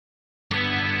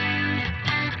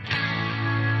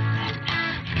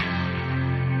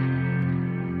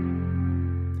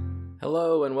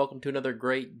Hello and welcome to another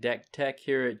great deck tech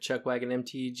here at Chuckwagon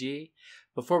MTG.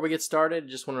 Before we get started, I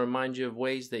just want to remind you of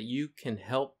ways that you can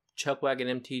help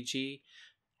Chuckwagon MTG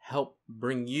help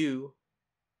bring you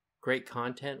great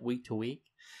content week to week.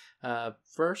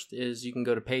 First is you can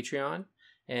go to Patreon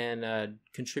and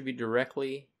contribute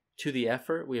directly to the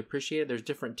effort. We appreciate it. There's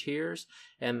different tiers,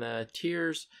 and the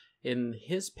tiers in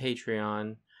his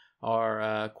Patreon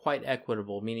are quite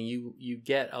equitable, meaning you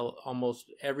get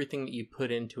almost everything that you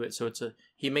put into it. So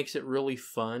he makes it really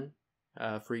fun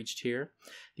for each tier.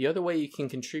 The other way you can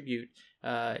contribute,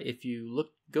 if you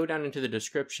go down into the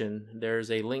description,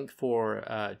 there's a link for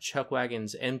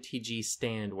Chuckwagon's MTG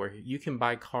stand where you can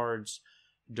buy cards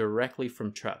directly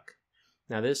from Chuck.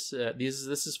 Now this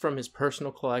is from his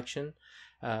personal collection,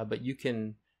 but you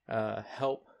can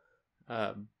help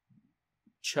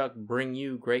Chuck bring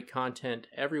you great content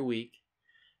every week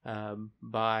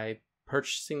by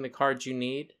purchasing the cards you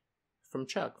need from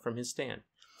Chuck, from his stand.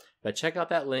 But check out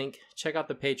that link, check out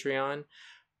the Patreon.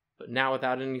 But now,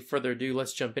 without any further ado,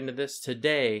 let's jump into this.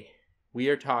 Today, we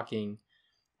are talking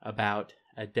about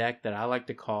a deck that I like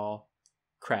to call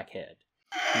Crackhead.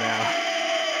 Now,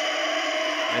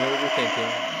 I know what you're thinking.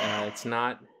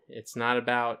 It's not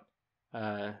about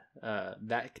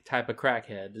that type of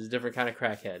crackhead. It's a different kind of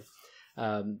crackhead.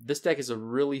 This deck is a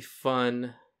really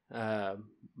fun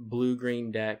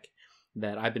blue-green deck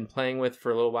that I've been playing with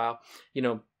for a little while. You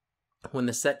know, when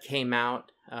the set came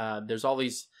out, there's all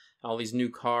these new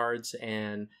cards,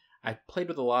 and I played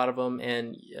with a lot of them.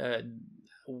 And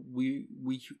we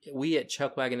at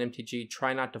Chuckwagon MTG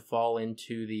try not to fall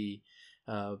into the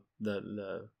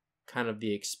kind of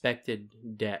the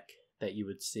expected deck that you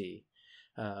would see.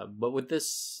 But with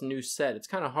this new set, it's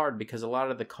kind of hard because a lot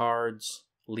of the cards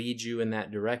lead you in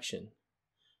that direction.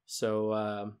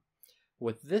 So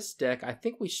with this deck, I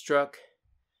think we struck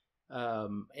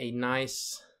a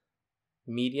nice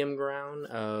medium ground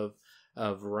of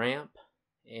ramp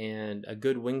and a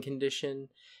good win condition,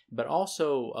 but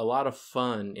also a lot of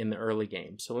fun in the early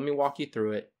game. So let me walk you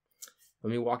through it.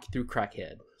 Let me walk you through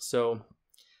Crackhead. So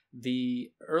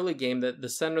the early game, the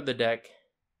center of the deck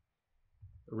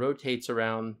rotates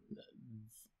around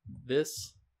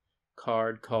this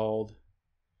card called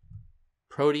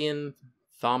Protean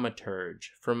Thaurmaturge.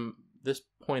 From this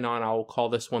point on, I will call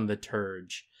this one the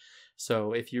Turge.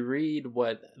 So if you read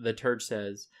what the Turge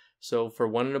says, so for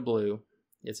 1 and a blue,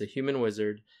 it's a human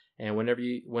wizard, and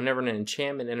whenever an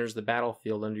enchantment enters the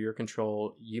battlefield under your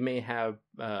control, you may have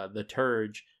the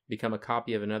Turge become a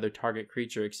copy of another target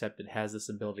creature, except it has this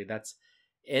ability. That's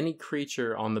any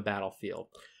creature on the battlefield.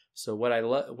 So what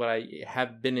I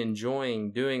have been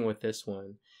enjoying doing with this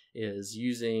one is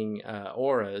using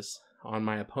auras on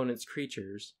my opponent's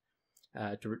creatures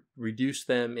to reduce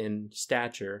them in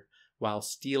stature while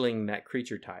stealing that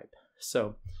creature type.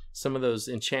 So some of those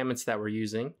enchantments that we're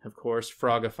using, of course,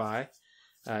 Frogify.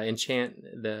 You enchant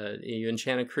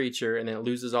a creature and then it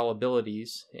loses all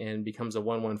abilities and becomes a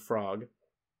 1/1 frog.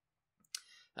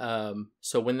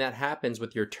 So when that happens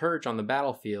with your Turge on the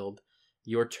battlefield,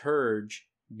 your Turge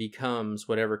becomes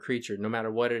whatever creature, no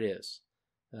matter what it is.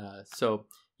 So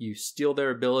you steal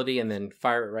their ability and then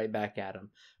fire it right back at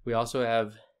them. We also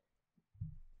have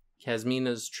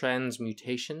Kasmina's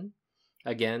Transmutation.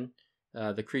 Again,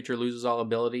 the creature loses all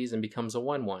abilities and becomes a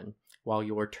 1/1, while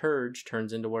your Turge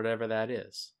turns into whatever that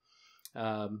is.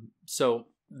 So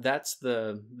that's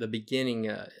the beginning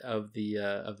of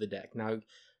the deck. Now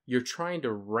you're trying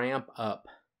to ramp up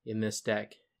in this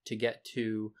deck to get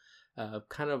to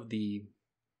kind of the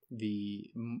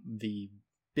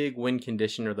big win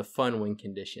condition, or the fun win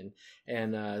condition.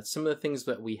 And some of the things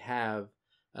that we have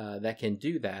that can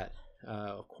do that,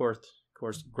 of course,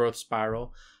 Growth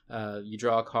Spiral. You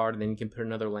draw a card and then you can put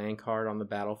another land card on the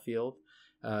battlefield.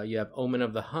 You have Omen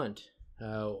of the Hunt,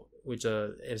 which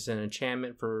is an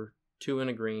enchantment for 2 and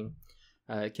a green.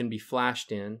 It can be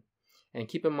flashed in. And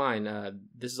keep in mind,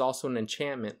 this is also an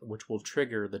enchantment which will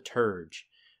trigger the Turge.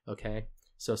 Okay?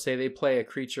 So say they play a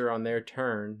creature on their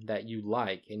turn that you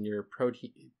like, and your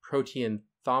Protean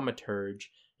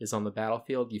Thaumaturge is on the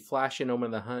battlefield. You flash in Omen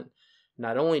of the Hunt.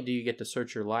 Not only do you get to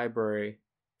search your library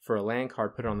for a land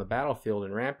card, put it on the battlefield,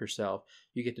 and ramp yourself,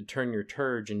 you get to turn your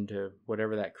Turge into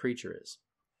whatever that creature is.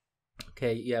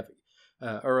 Okay, you have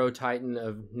Uro Titan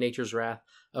of Nature's Wrath.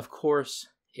 Of course,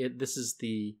 this is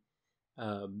the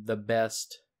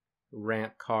best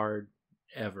ramp card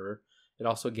ever. It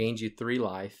also gains you 3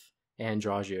 life and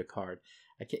draws you a card.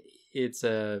 It's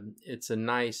a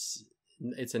nice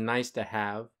to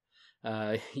have,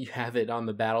 you have it on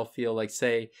the battlefield. Like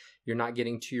say you're not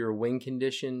getting to your win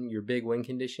condition, your big win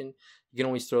condition, you can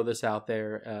always throw this out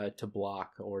there to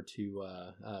block or to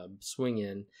swing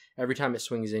in. Every time it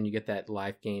swings in, you get that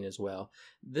life gain as well.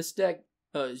 This deck,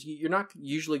 you're not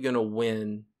usually going to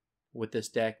win with this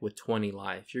deck with 20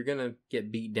 life. You're going to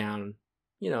get beat down,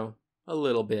 a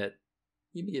little bit.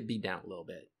 You get beat down a little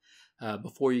bit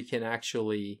before you can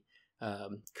actually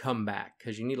come back,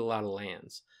 because you need a lot of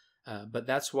lands. But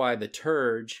that's why the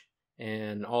Turge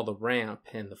and all the ramp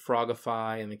and the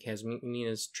Frogify and the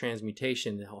Kasmina's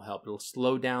transmutation will help. It'll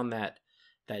slow down that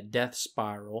death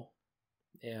spiral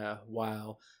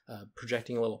while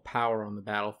projecting a little power on the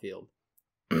battlefield.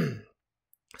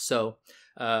 So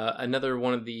another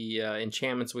one of the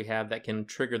enchantments we have that can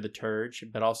trigger the Turge,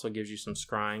 but also gives you some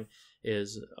scrying,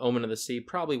 is Omen of the Sea.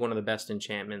 Probably one of the best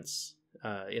enchantments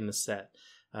in the set.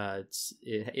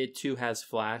 It too has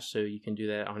flash, so you can do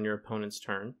that on your opponent's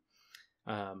turn.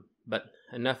 But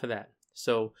enough of that.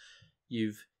 So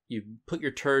you've put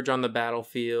your Turge on the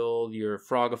battlefield, you're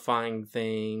frogifying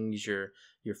things, you're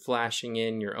flashing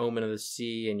in your Omen of the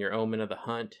Sea and your Omen of the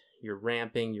Hunt, you're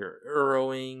ramping, you're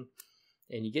Urrowing,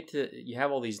 and you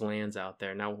have all these lands out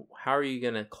there. Now, how are you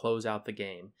going to close out the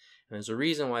game? And there's a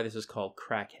reason why this is called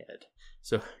Crackhead.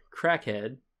 So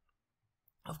Crackhead,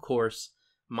 of course,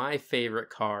 my favorite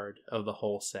card of the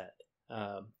whole set.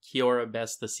 Kiora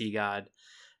Best the Sea God.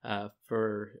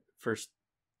 For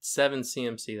 7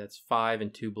 CMC, that's 5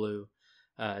 and 2 blue.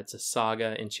 It's a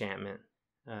Saga enchantment.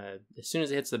 As soon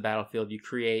as it hits the battlefield, you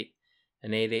create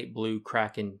an 8/8 blue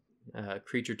Kraken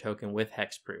creature token with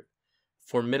hexproof.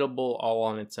 Formidable all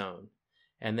on its own.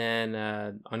 And then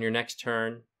on your next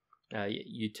turn,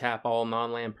 you tap all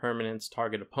non-land permanents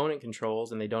target opponent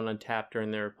controls, and they don't untap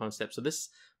during their opponent's step. So this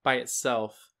by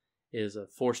itself is a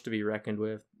force to be reckoned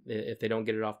with. If they don't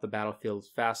get it off the battlefield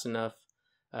fast enough,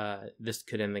 this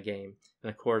could end the game. And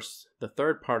of course, the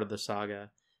third part of the Saga,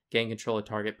 gain control of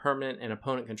target permanent and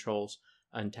opponent controls,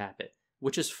 untap it,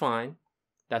 which is fine.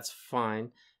 That's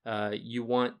fine. You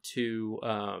want to,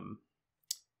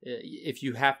 if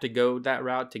you have to go that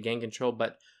route to gain control,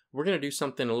 but we're going to do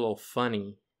something a little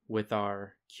funny with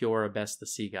our Kiora Best the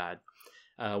Sea God.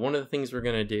 One of the things we're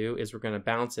going to do is we're going to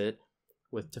bounce it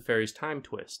with Teferi's Time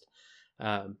Twist.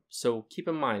 So keep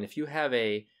in mind, if you have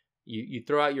you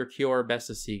throw out your Kiora Best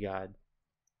the Sea God,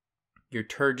 your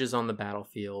Turge is on the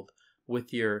battlefield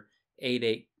with your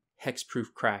 8/8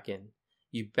 hexproof Kraken.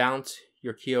 You bounce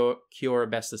your Kiora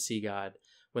Best the Sea God.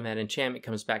 When that enchantment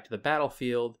comes back to the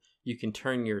battlefield, you can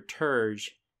turn your Turge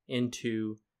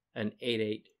into an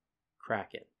 8/8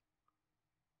 Kraken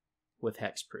with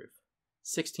hexproof.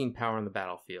 16 power on the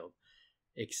battlefield.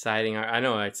 Exciting. I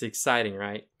know it's exciting,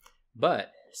 right?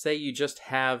 But say you just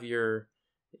have your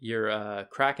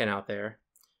Kraken out there.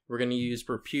 We're going to use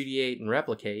Repudiate and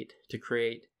Replicate to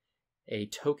create a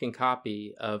token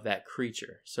copy of that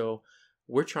creature. So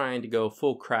we're trying to go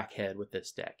full Crackhead with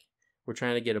this deck. We're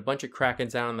trying to get a bunch of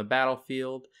Krakens out on the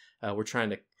battlefield. We're trying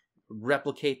to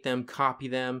replicate them, copy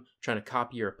them, trying to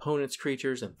copy your opponent's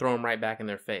creatures and throw them right back in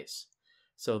their face.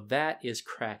 So that is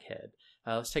Crackhead.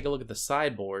 Let's take a look at the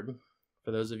sideboard.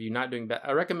 For those of you not doing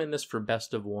I recommend this for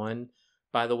best of one,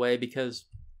 by the way, because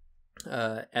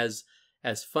as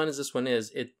fun as this one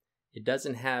is, it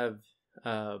doesn't have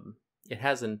it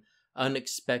has an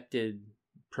unexpected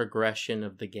progression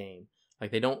of the game.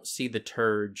 Like, they don't see the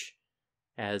Turge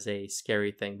as a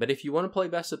scary thing. But if you want to play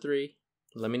best of 3,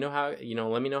 let me know how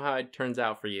it turns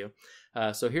out for you.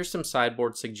 So here's some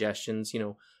sideboard suggestions.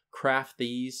 Craft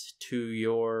these to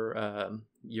your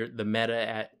the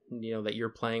meta that you're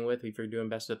playing with if you're doing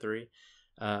best of 3.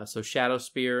 So Shadow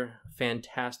Spear,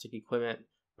 fantastic equipment,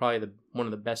 probably one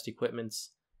of the best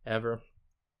equipments ever.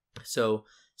 So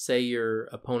say your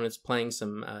opponent's playing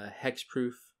some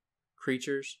hexproof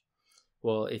creatures.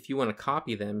 Well, if you want to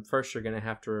copy them, first you're going to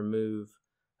have to remove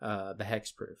the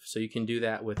hexproof. So you can do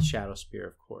that with Shadow Spear,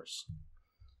 of course.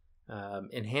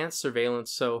 Enhanced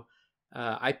Surveillance. So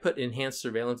I put Enhanced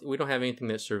Surveillance. We don't have anything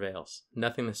that surveils.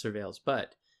 Nothing that surveils.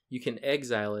 But you can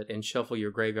exile it and shuffle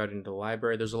your graveyard into the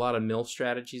library. There's a lot of mill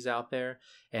strategies out there.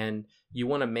 And you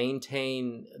want to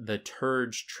maintain the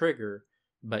Turge trigger,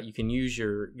 but you can use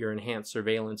your Enhanced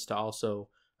Surveillance to also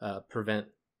prevent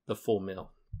the full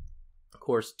mill. Of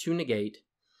course, 2 negate.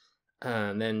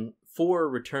 And then 4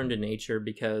 return to nature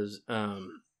because,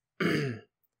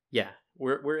 yeah,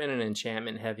 we're in an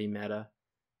enchantment heavy meta.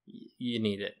 You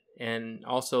need it. And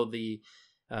also the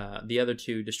other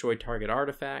 2, destroy target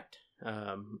artifact.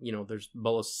 There's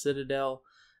Bolas Citadel.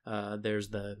 There's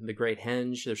the Great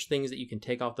Henge. There's things that you can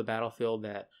take off the battlefield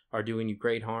that are doing you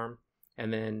great harm.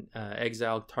 and then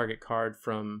exile target card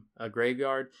from a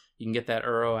graveyard. You can get that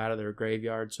Uro out of their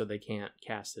graveyard so they can't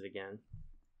cast it again.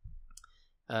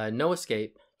 No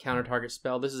escape, counter target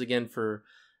spell. This is again for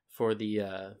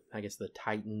the I guess the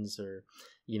Titans, or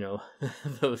you know,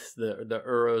 those the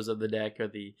Uros of the deck, or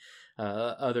the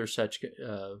other such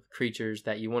creatures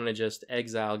that you want to just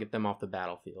exile, get them off the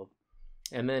battlefield.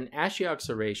 And then Ashiok's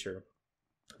Erasure.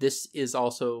 This is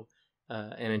also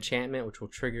an enchantment which will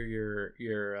trigger your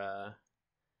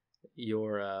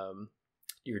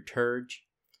Turge,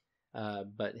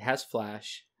 but it has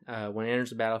flash. When it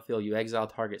enters the battlefield, you exile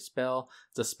target spell.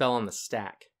 It's a spell on the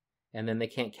stack, and then they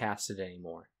can't cast it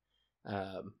anymore.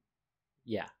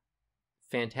 Yeah,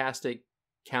 fantastic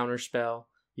counter spell.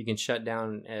 You can shut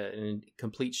down a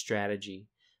complete strategy,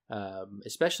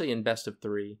 especially in best of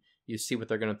 3. You see what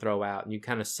they're going to throw out, and you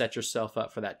kind of set yourself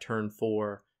up for that turn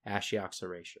 4 Ashiok's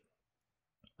Erasure.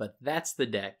 But that's the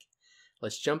deck.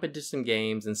 Let's jump into some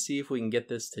games and see if we can get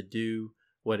this to do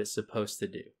what it's supposed to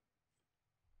do.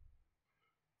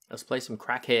 Let's play some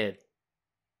Crackhead.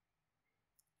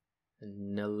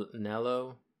 Nello.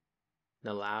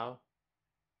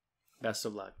 Best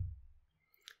of luck.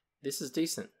 This is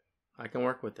decent. I can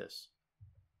work with this.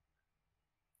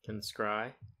 Can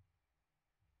scry.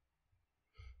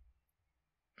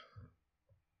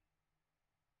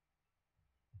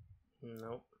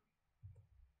 Nope.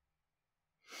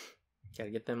 Gotta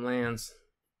get them lands.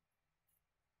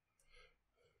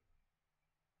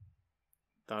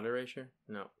 Thought Erasure?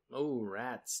 No. Oh,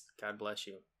 rats. God bless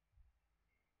you.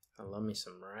 I love me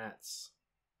some rats.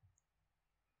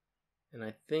 And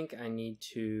I think I need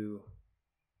to...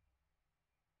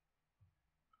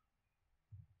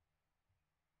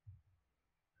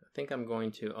 I think I'm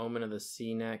going to Omen of the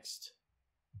Sea next.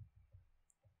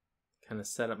 Kind of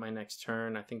set up my next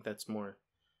turn. I think that's more...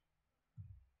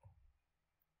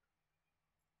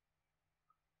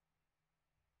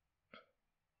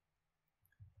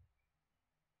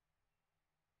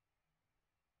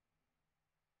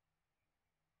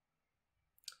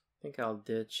 I think I'll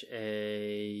ditch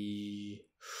a...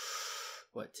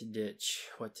 What to ditch?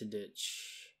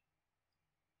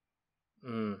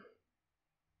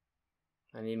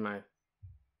 I need my...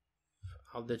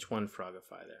 I'll ditch one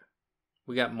Frogify there.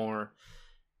 We got more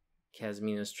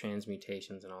Kasmina's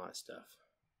transmutations and all that stuff.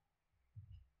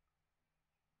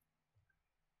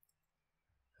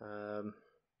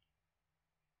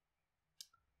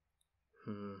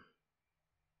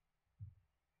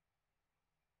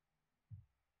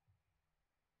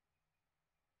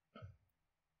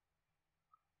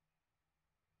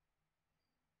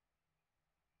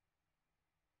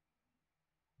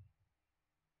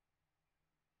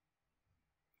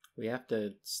 We have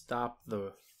to stop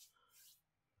the...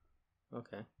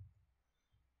 Okay.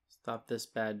 Stop this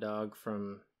bad dog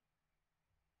from...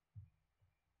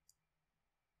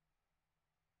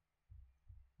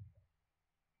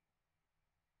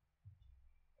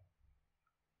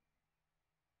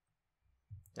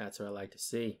 That's what I like to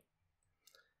see.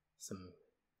 Some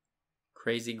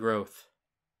crazy growth.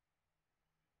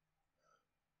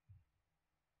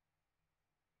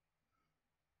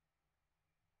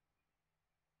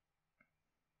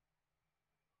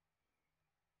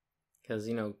 Because,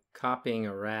 you know, copying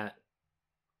a rat...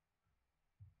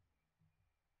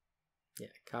 Yeah,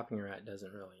 copying a rat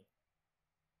doesn't really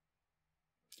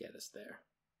get us there.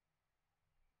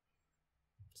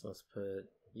 So let's put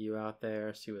you out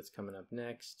there, see what's coming up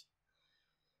next.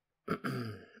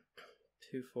 2,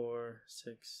 4,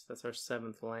 6. That's our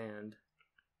 7th land.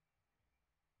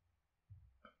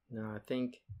 Now I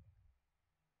think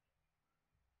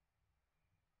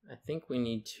we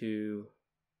need to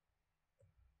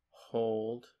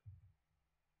hold,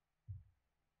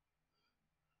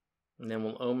 and then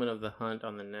we'll Omen of the Hunt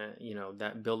on the net. You know,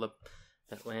 that build up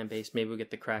that land base. Maybe we'll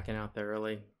get the Kraken out there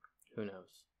early. Who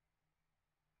knows?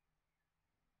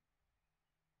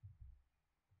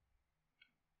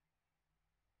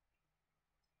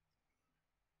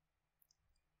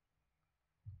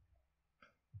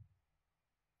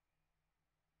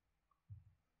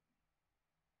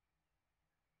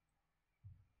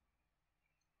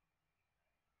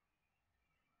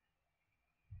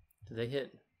 Did they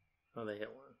hit? Oh, they hit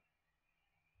one.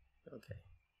 Okay.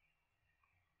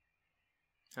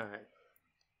 Alright.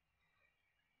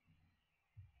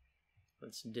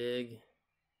 Let's dig.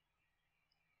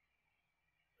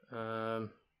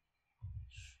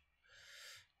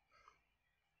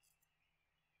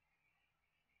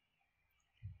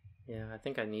 Yeah, I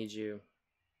think I need you.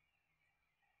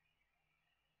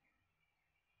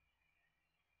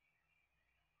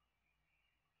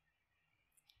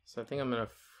 So I think I'm going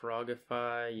to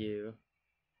Frogify you.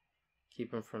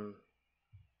 Keep him from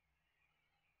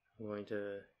I'm going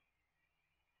to...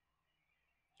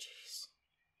 Jeez.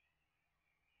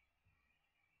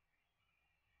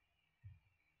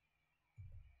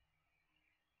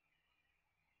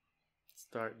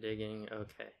 Start digging.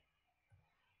 Okay.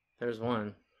 There's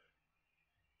one.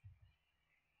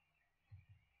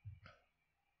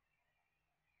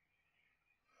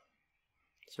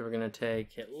 So we're going to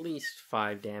take at least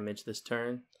 5 damage this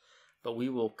turn, but we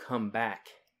will come back.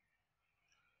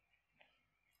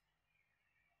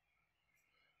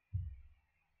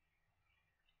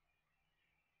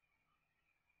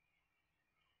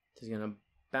 He's going to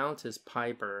bounce his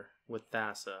Piper with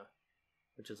Thassa,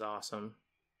 which is awesome.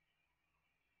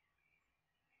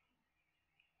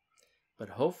 But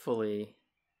hopefully...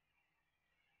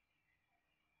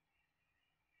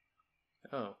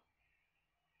 Oh.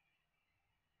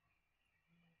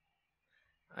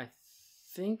 I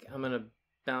think I'm going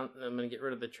to get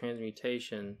rid of the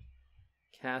transmutation,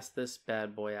 cast this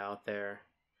bad boy out there,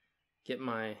 get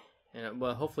my...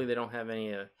 well, hopefully they don't have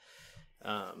any...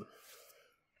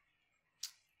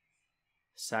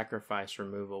 sacrifice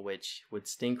removal, which would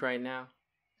stink right now.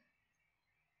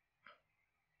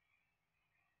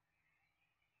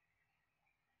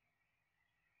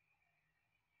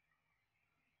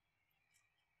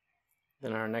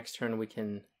 Then our next turn we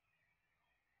can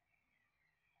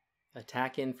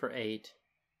attack in for 8,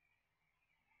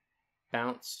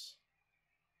 bounce,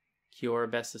 cure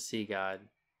Best of Sea God,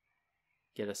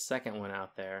 get a second one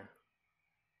out there.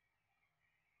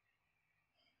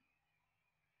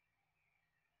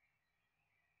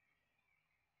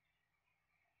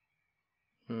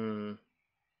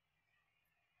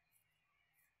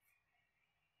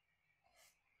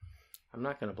 I'm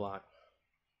not going to block,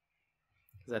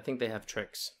 because I think they have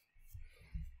tricks.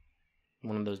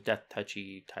 One of those death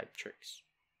touchy type tricks.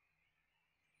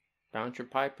 Bounce your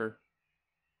Piper.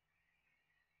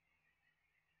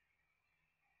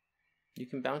 You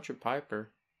can bounce your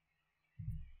Piper.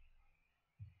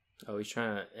 Oh, he's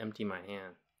trying to empty my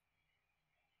hand.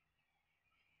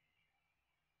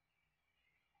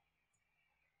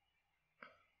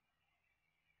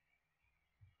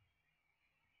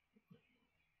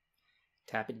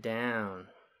 Tap it down.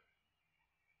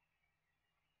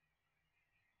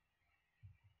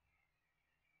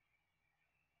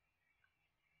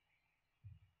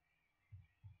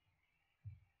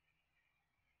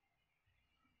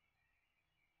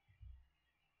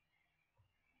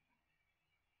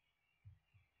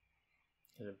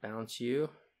 Gonna bounce you.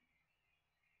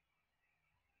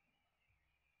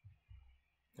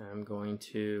 I'm going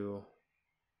to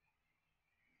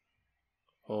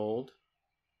hold.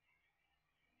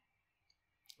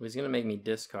 He's gonna make me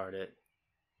discard it.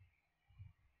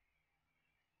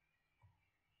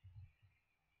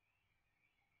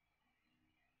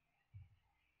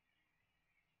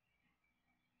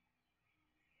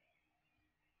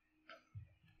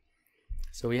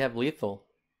 So we have lethal.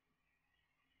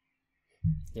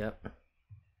 Yep.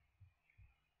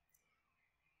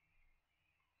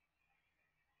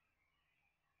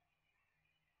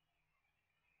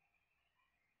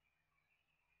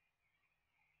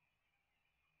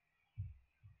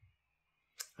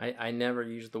 I never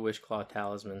use the Wishclaw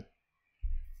Talisman.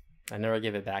 I never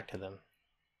give it back to them.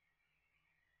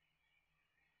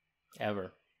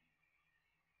 Ever.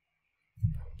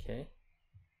 Okay.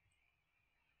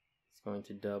 It's going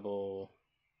to double.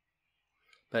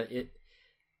 But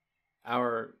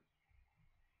our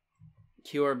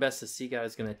Cure Best of Sea God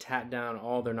is going to tap down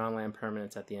all their non-land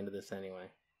permanents at the end of this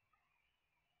anyway.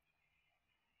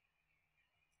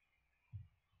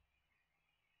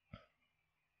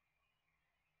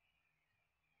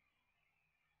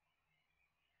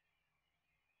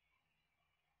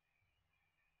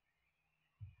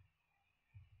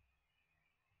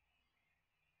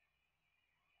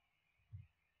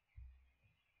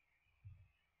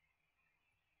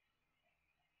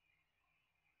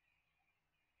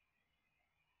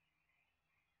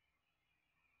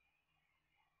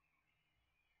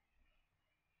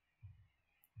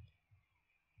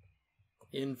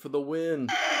 In for the win.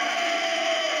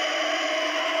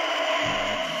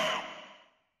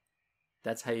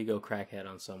 That's how you go crackhead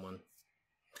on someone.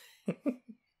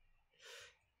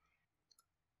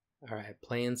 Alright,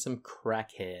 playing some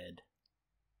crackhead.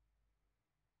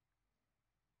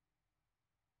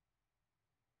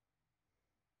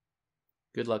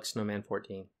 Good luck, Snowman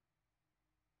 14.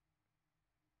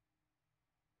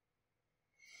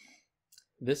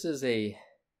 This is a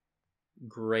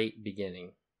great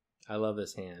beginning. I love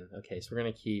this hand. Okay, so we're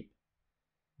going to keep,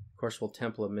 of course, we'll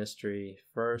Temple of Mystery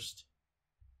first.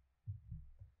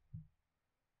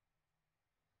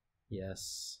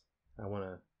 Yes, I want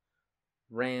to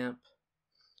ramp.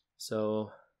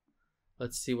 So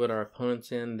let's see what our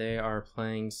opponent's in. They are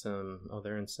playing some... Oh,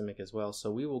 they're in Simic as well.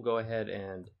 So we will go ahead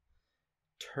and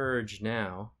Turge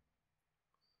now.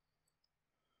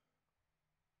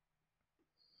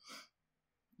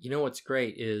 You know what's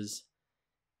great is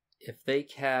if they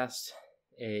cast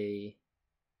a...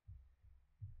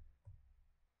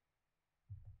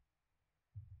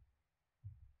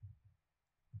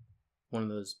 one of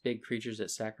those big creatures that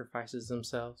sacrifices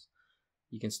themselves,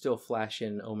 you can still flash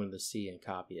in Omen of the Sea and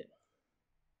copy it.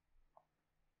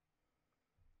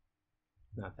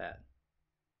 Not that.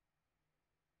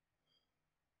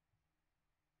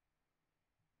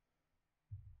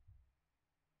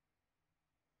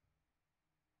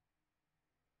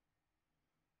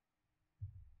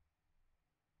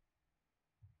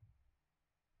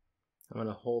 I'm going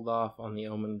to hold off on the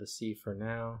Omen of the Sea for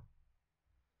now.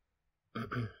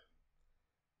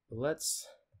 Let's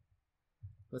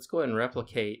go ahead and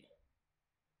replicate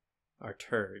our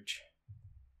Turge.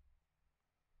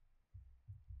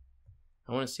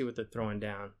 I want to see what they're throwing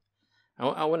down.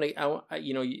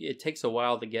 You know, it takes a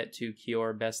while to get to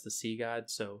Kior Best the Sea God,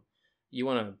 so you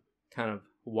want to kind of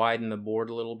widen the board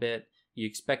a little bit. You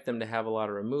expect them to have a lot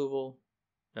of removal.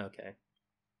 Okay.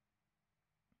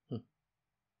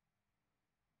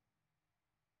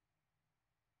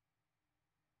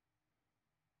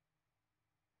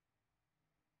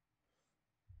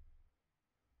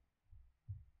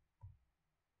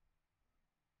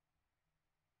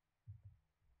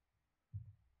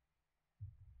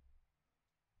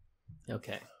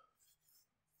 Okay.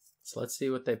 So let's see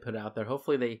what they put out there.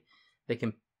 Hopefully they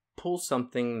can pull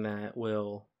something that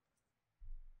will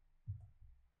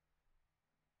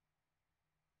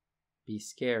be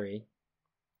scary.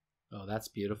 Oh, that's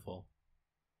beautiful.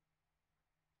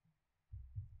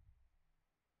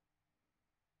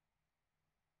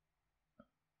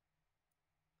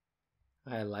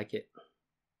 I like it.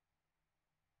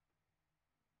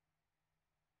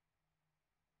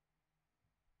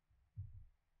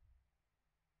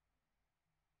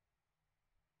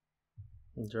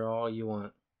 Draw all you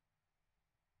want.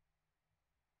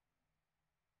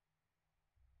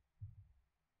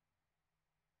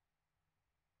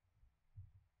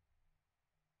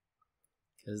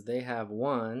 Because they have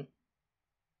one.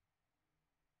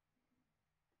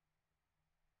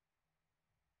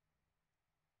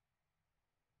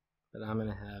 But I'm going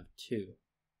to have two.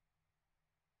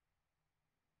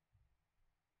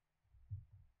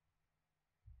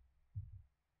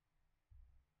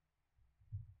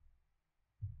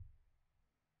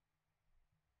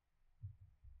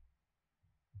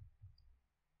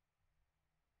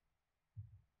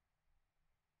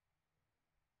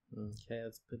 Okay,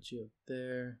 let's put you up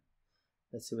there.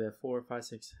 Let's see, we have 4, 5,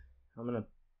 6. I'm going to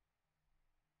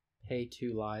pay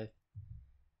 2 life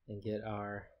and get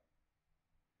our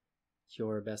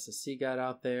Kior Best of Sea God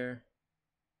out there.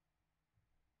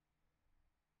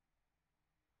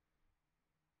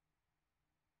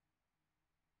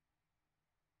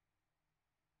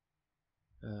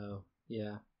 Oh,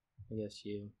 yeah. I guess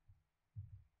you.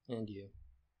 And you.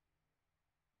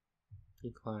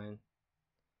 Decline.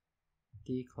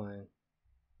 Decline.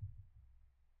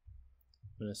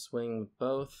 I'm going to swing with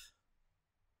both.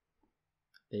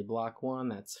 They block one.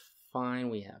 That's fine.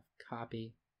 We have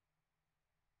copy.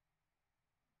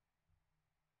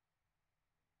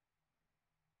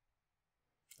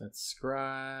 Let's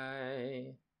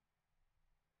scry.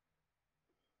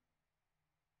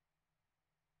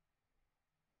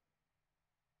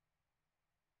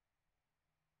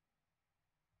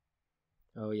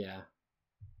 Oh yeah,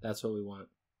 that's what we want.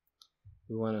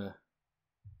 We want a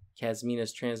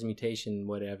Casmina's transmutation,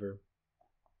 whatever.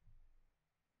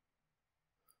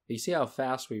 But you see how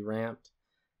fast we ramped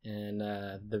and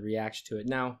the reaction to it.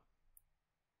 Now,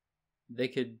 they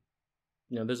could,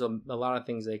 you know, there's a lot of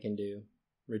things they can do.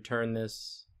 Return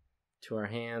this to our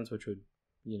hands, which would,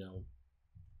 you know,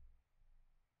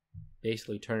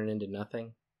 basically turn it into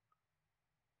nothing.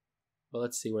 But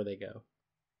let's see where they go.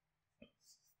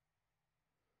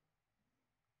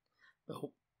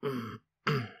 Oh.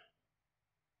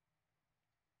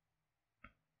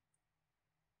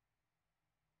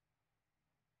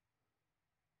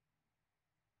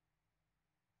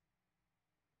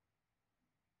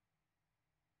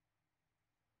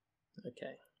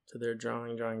 Okay, so they're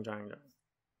drawing. They're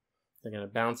going to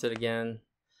bounce it again.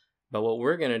 But what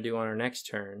we're going to do on our next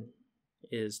turn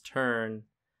is turn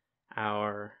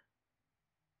our...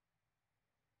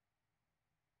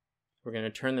 We're going to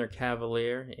turn their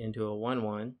Cavalier into a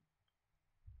 1/1.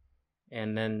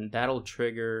 And then that'll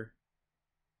trigger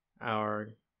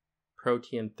our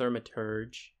Protean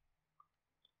Thaurmaturge.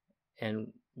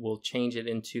 And we'll change it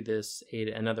into this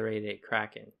another 8/8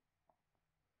 Kraken.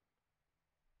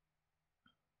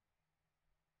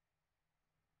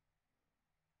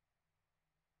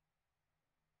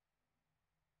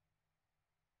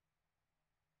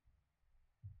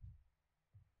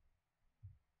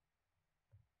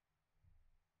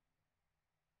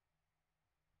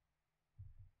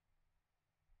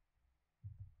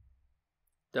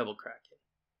 Double Kraken.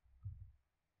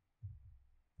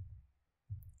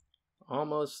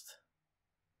 Almost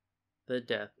the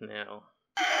death knell.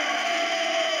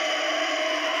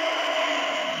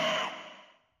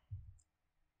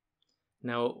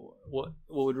 Now, what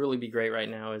would really be great right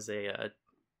now is our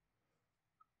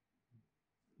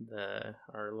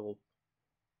little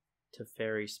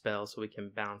Teferi spell, so we can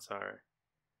bounce our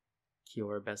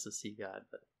Kiora Bessa Sea God,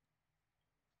 but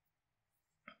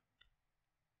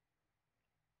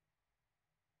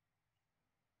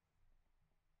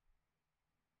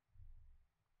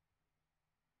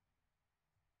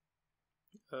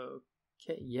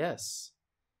okay, yes.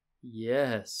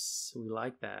 Yes, we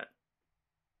like that.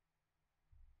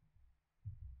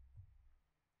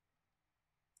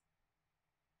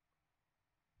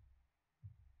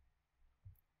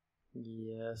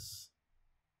 Yes.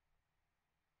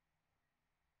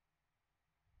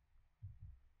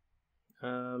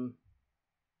 Let's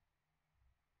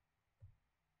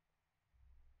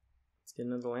get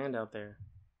another land out there.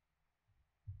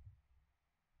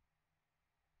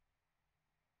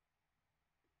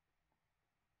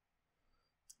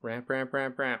 Ramp.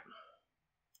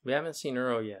 We haven't seen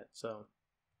Uro yet, so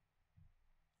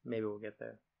maybe we'll get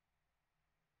there.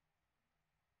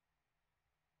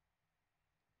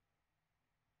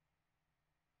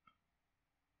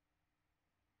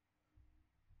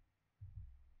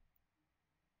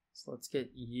 So let's get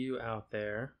you out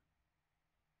there,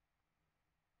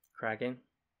 Kraken.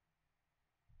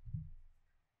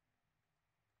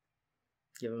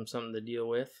 Give him something to deal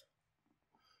with.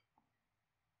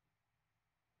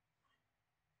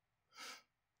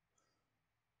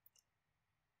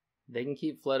 They can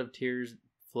keep Flood of Tearing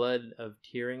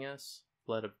us.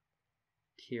 Flood of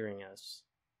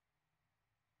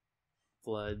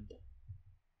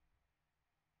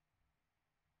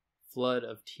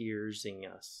Tearsing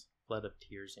us.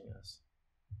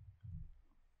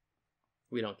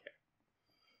 We don't care.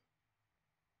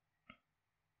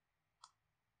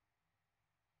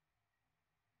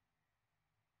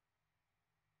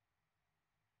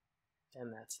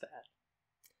 And that's that.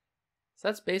 So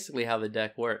that's basically how the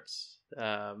deck works.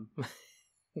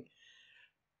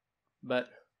 But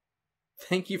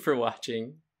thank you for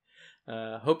watching.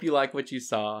 Hope you like what you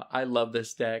saw. I love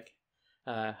this deck.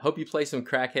 Hope you play some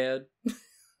Crackhead.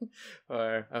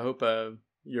 Or I hope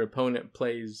your opponent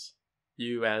plays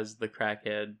you as the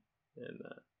Crackhead. And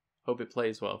hope it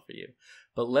plays well for you.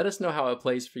 But let us know how it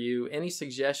plays for you. Any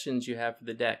suggestions you have for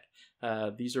the deck.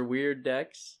 These are weird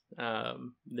decks.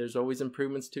 There's always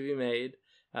improvements to be made.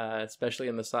 Especially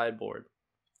in the sideboard.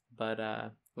 But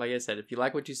like I said, if you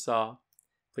like what you saw,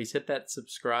 please hit that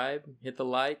subscribe, hit the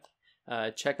like,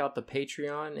 check out the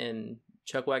Patreon and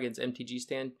Chuckwagon's MTG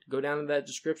stand. Go down in that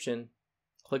description,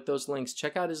 click those links,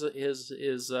 check out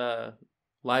his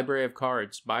library of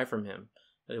cards, buy from him.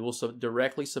 It will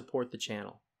directly support the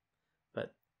channel.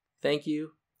 But thank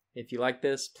you. If you like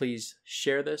this, please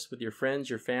share this with your friends,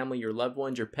 your family, your loved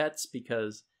ones, your pets,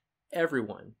 because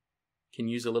everyone can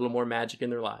use a little more magic in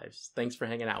their lives. Thanks for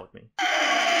hanging out with me.